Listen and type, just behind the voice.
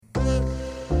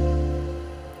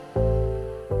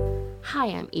Hi,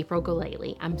 I'm April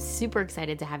Golightly. I'm super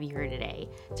excited to have you here today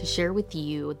to share with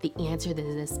you the answer to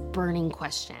this burning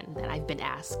question that I've been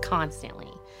asked constantly.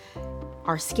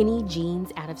 Are skinny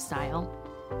jeans out of style?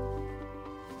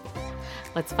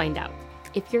 Let's find out.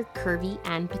 If you're curvy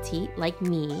and petite like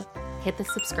me, hit the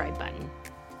subscribe button.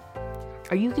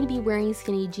 Are you going to be wearing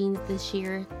skinny jeans this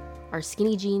year? Are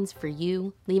skinny jeans for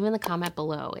you? Leave in the comment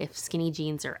below if skinny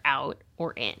jeans are out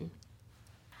or in.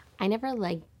 I never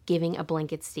like giving a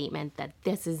blanket statement that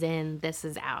this is in, this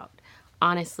is out.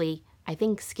 Honestly, I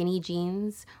think skinny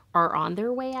jeans are on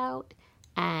their way out,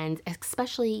 and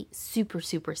especially super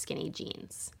skinny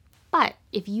jeans. But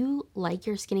if you like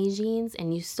your skinny jeans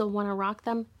and you still want to rock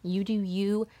them, you do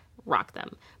you, rock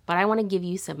them. But I want to give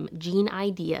you some jean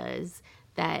ideas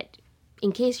that,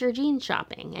 in case you're jean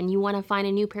shopping and you want to find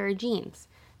a new pair of jeans,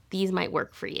 these might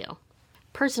work for you.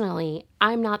 Personally,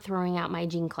 I'm not throwing out my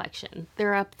jean collection.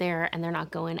 They're up there and they're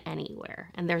not going anywhere.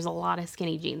 And there's a lot of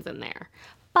skinny jeans in there.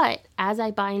 But as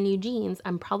I buy new jeans,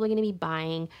 I'm probably going to be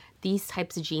buying these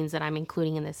types of jeans that I'm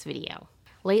including in this video.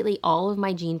 Lately, all of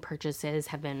my jean purchases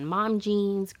have been mom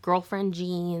jeans, girlfriend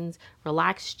jeans,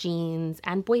 relaxed jeans,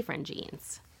 and boyfriend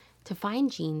jeans. To find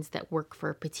jeans that work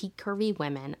for petite curvy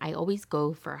women, I always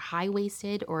go for a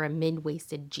high-waisted or a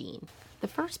mid-waisted jean. The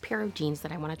first pair of jeans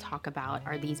that I want to talk about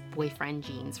are these boyfriend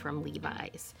jeans from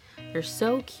Levi's. They're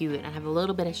so cute and have a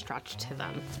little bit of stretch to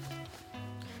them.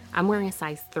 I'm wearing a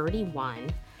size 31,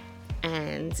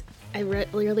 and I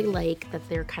really like that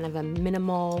they're kind of a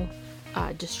minimal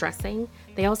distressing.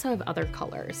 They also have other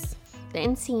colors. The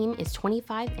inseam is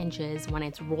 25 inches when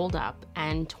it's rolled up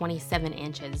and 27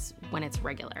 inches when it's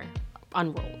regular,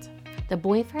 unrolled. The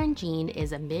boyfriend jean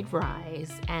is a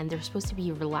mid-rise and they're supposed to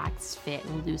be relaxed fit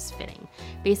and loose fitting.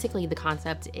 Basically, the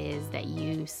concept is that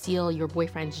you steal your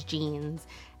boyfriend's jeans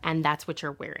and that's what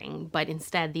you're wearing, but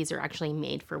instead these are actually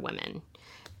made for women.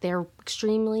 They're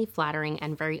extremely flattering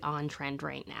and very on trend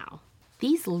right now.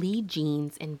 These Lee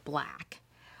jeans in black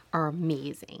are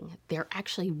amazing. They're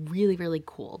actually really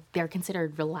cool. They're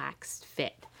considered relaxed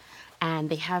fit. And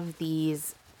they have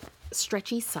these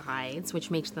stretchy sides, which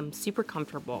makes them super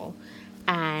comfortable,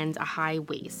 and a high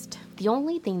waist. The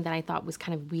only thing that I thought was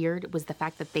kind of weird was the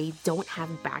fact that they don't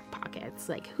have back pockets.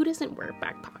 Like, who doesn't wear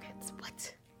back pockets?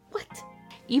 What?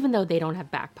 Even though they don't have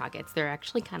back pockets, they're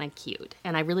actually kind of cute.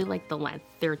 And I really like the length.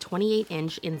 They're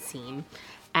 28-inch inseam,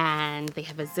 and they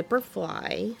have a zipper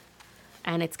fly,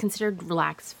 and it's considered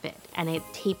relaxed fit, and it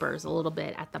tapers a little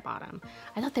bit at the bottom.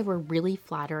 I thought they were really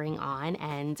flattering on,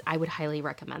 and I would highly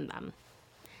recommend them.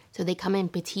 So they come in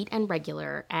petite and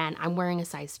regular, and I'm wearing a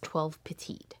size 12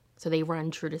 petite. So they run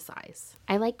true to size.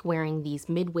 I like wearing these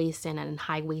mid-waisted and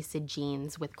high-waisted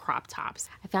jeans with crop tops.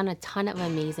 I found a ton of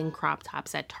amazing crop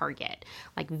tops at Target,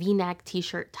 like V-neck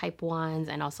t-shirt type ones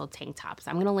and also tank tops.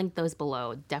 I'm gonna link those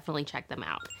below, definitely check them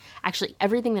out. Actually,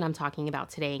 everything that I'm talking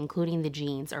about today, including the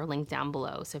jeans, are linked down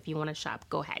below, so if you wanna shop,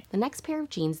 go ahead. The next pair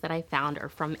of jeans that I found are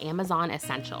from Amazon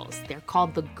Essentials. They're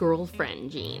called the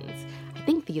girlfriend jeans. I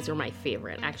think these are my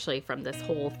favorite, actually, from this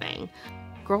whole thing.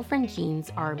 Girlfriend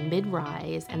jeans are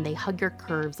mid-rise and they hug your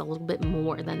curves a little bit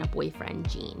more than a boyfriend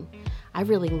jean. I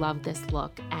really love this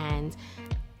look, and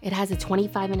it has a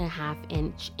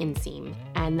 25.5-inch inseam,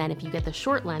 and then if you get the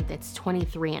short length, it's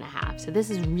 23.5. So this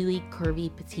is really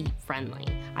curvy, petite friendly.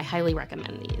 I highly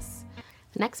recommend these.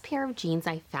 The next pair of jeans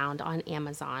I found on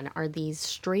Amazon are these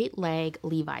straight leg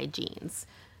Levi jeans.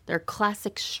 They're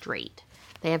classic straight.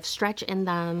 They have stretch in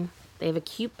them. They have a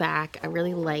cute back. I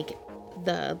really like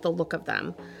the look of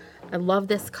them. I love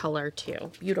this color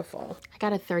too. Beautiful. I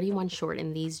got a 31 short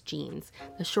in these jeans.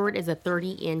 The short is a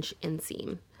 30-inch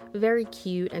inseam. Very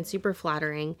cute and super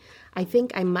flattering. I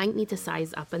think I might need to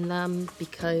size up in them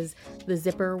because the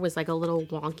zipper was like a little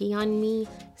wonky on me.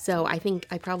 So I think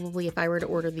I probably, if I were to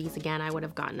order these again, I would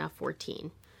have gotten a 14.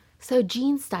 So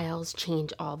jean styles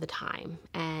change all the time,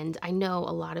 and I know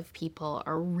a lot of people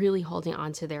are really holding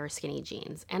on to their skinny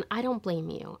jeans, and I don't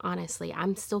blame you. Honestly,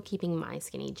 I'm still keeping my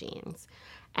skinny jeans,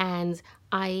 and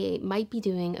I might be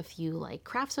doing a few like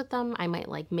crafts with them. I might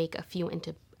like make a few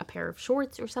into a pair of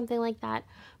shorts or something like that,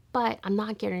 but I'm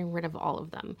not getting rid of all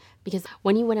of them because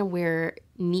when you want to wear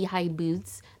knee-high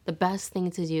boots, the best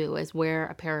thing to do is wear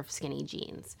a pair of skinny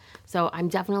jeans. So I'm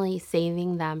definitely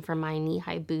saving them for my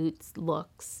knee-high boots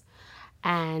looks,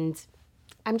 and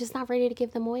I'm just not ready to give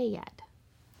them away yet.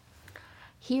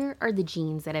 Here are the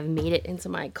jeans that have made it into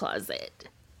my closet.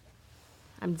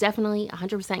 I'm definitely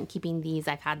 100% keeping these.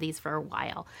 I've had these for a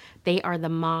while. They are the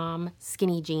mom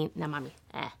skinny jeans. No, mommy.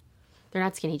 They're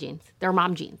not skinny jeans. They're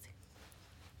mom jeans.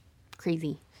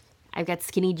 Crazy. I've got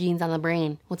skinny jeans on the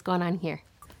brain. What's going on here?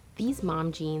 These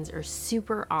mom jeans are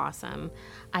super awesome.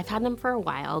 I've had them for a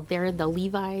while. They're the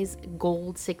Levi's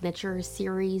Gold Signature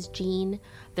Series jean.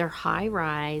 They're high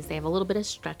rise, they have a little bit of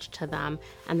stretch to them,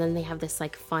 and then they have this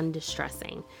like fun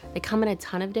distressing. They come in a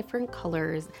ton of different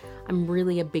colors. I'm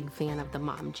really a big fan of the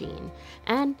mom jean.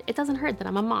 And it doesn't hurt that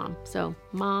I'm a mom, so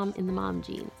mom in the mom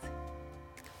jeans.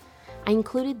 I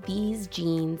included these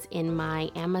jeans in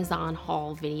my Amazon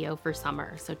haul video for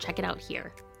summer, so check it out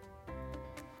here.